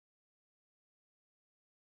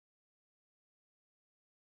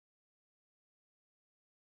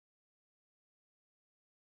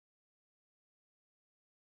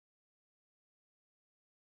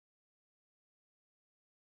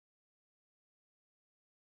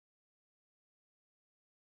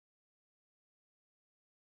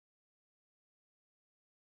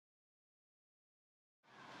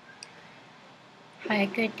Hi,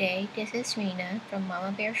 good day. This is Rena from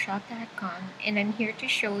MamaBearShop.com, and I'm here to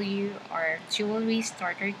show you our jewelry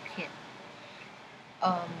starter kit.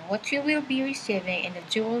 What you will be receiving in the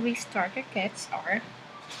jewelry starter kits are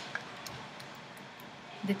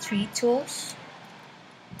the 3 tools,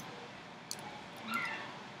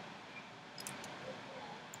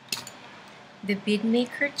 the bead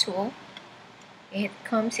maker tool. It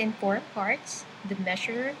comes in 4 parts: the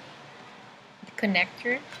measurer, the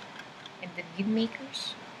connector, and the bead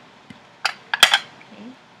makers.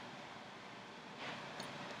 Okay.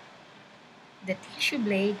 The tissue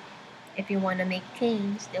blade, if you want to make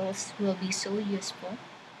canes, those will be so useful.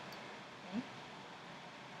 Okay.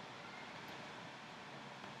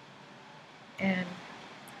 And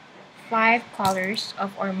 5 colors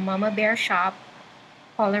of our Mama Bear Shop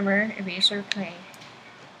Polymer eraser clay.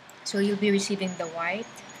 So you'll be receiving the white,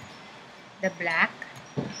 the black,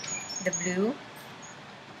 the blue,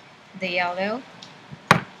 the yellow,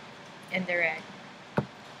 and the red.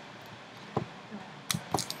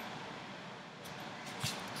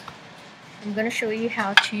 I'm going to show you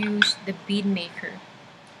how to use the bead maker.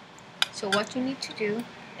 So what you need to do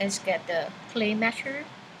is get the clay measure,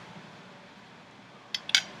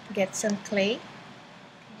 get some clay,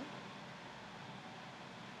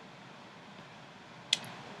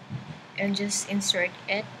 and just insert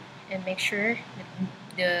it and make sure that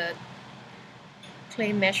the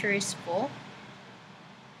clay measure is full.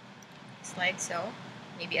 Just like so,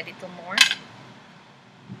 maybe a little more.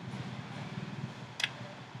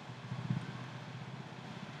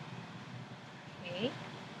 Okay.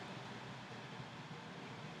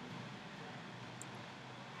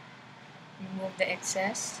 Remove the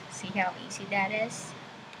excess. See how easy that is?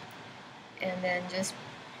 And then just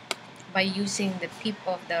by using the tip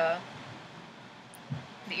of the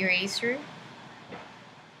eraser,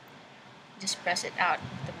 just press it out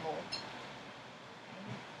of the mold.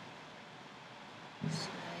 Just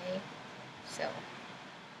like so.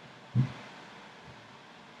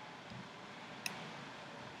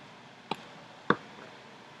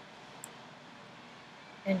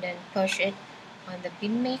 And then push it on the bead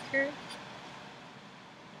maker.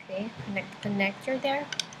 Okay, connect the connector there.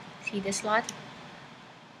 See the slot?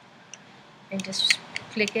 And just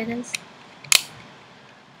click it in.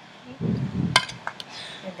 Okay.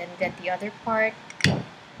 And then get the other part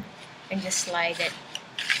and just slide it.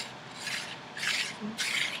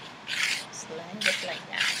 Slide it like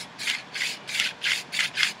that.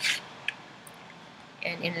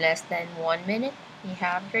 And in less than 1 minute, you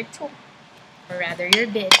have your tool, or rather your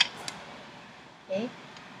bead. Okay,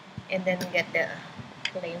 and then get the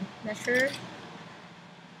clay measure,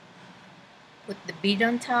 put the bead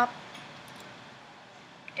on top,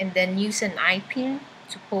 and then use an eye pin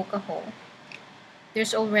to poke a hole.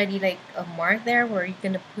 There's already like a mark there where you're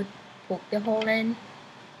gonna poke the hole in.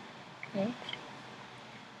 Okay,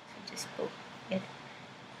 so just poke it.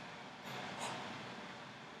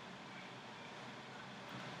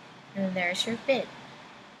 And there's your bit.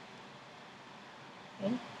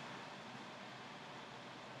 Okay.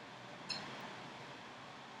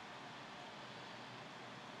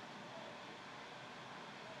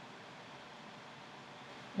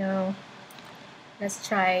 Now let's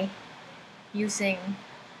try using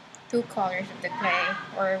 2 colors of the clay,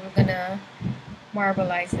 or we're gonna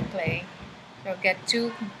marbleize the clay. So get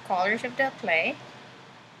 2 colors of the clay.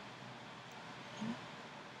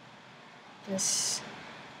 Just,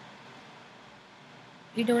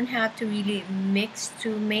 you don't have to really mix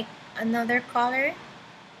to make another color.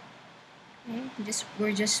 Okay?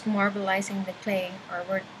 We're just marbleizing the clay, or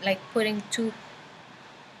we're like putting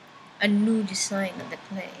a new design on the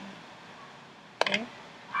clay. Okay,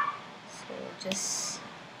 so just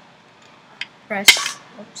press.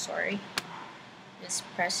 Oops, sorry. Just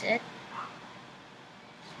press it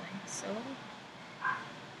like so.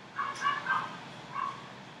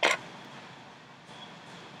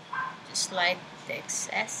 Just slide the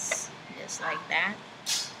excess, just like that.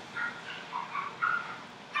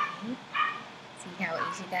 Okay. See how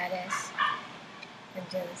easy that is? And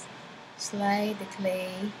just slide the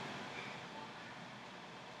clay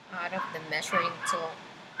out of the measuring tool.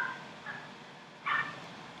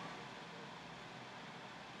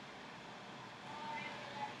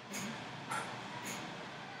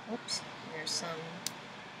 Oops, there's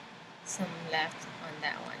some left on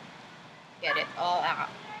that one. Get it all out.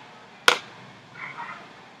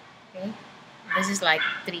 Okay, this is like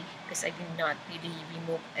 3 because I did not really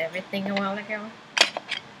remove everything a while ago.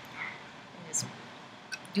 And just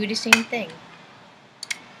do the same thing.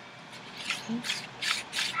 Okay.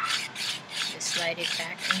 Just slide it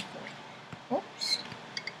back and forth. Oops.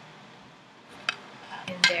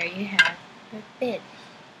 And there you have per bid.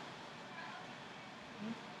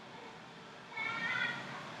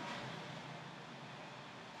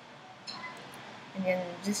 And then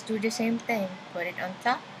just do the same thing. Put it on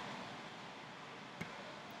top.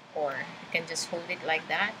 Or you can just hold it like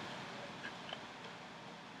that.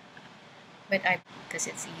 But because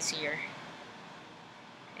it's easier.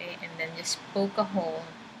 Okay, and then just poke a hole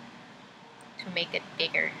to make it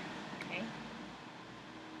bigger. Okay.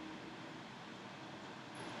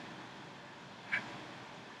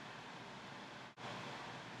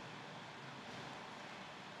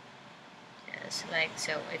 Just like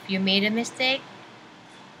so. If you made a mistake,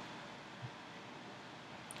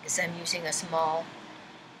 because I'm using a small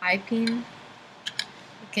eye pin,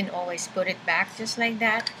 you can always put it back just like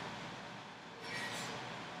that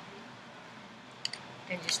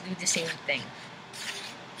and just do the same thing.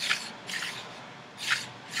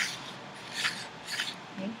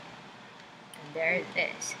 Okay. And there it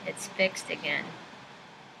is. It's fixed again.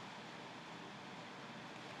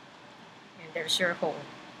 And there's your hole.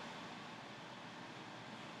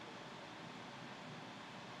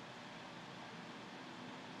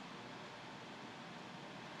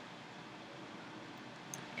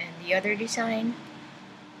 And the other design,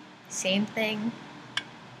 same thing.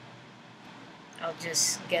 I'll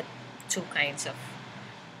just get two kinds of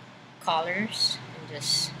colors and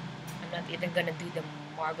just, I'm not even gonna do the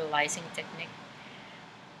marbleizing technique.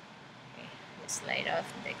 Okay, just slide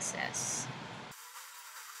off the excess.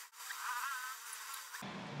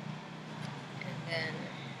 And then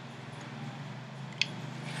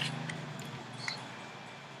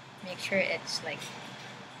make sure it's like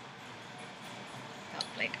up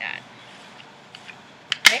like that.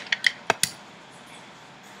 Okay.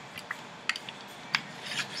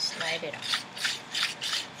 Slide it up.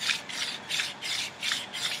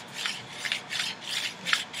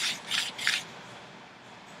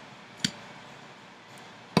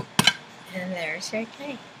 And there's your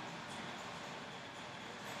clay.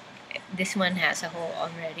 This one has a hole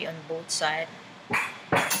already on both sides.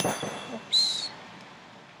 Oops.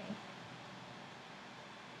 Okay.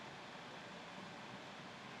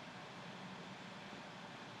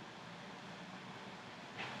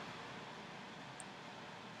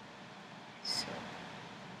 So,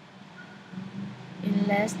 in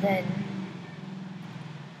less than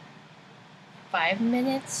 5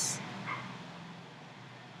 minutes,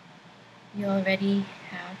 you already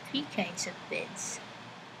have 3 kinds of bids.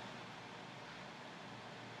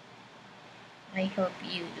 I hope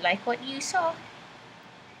you like what you saw.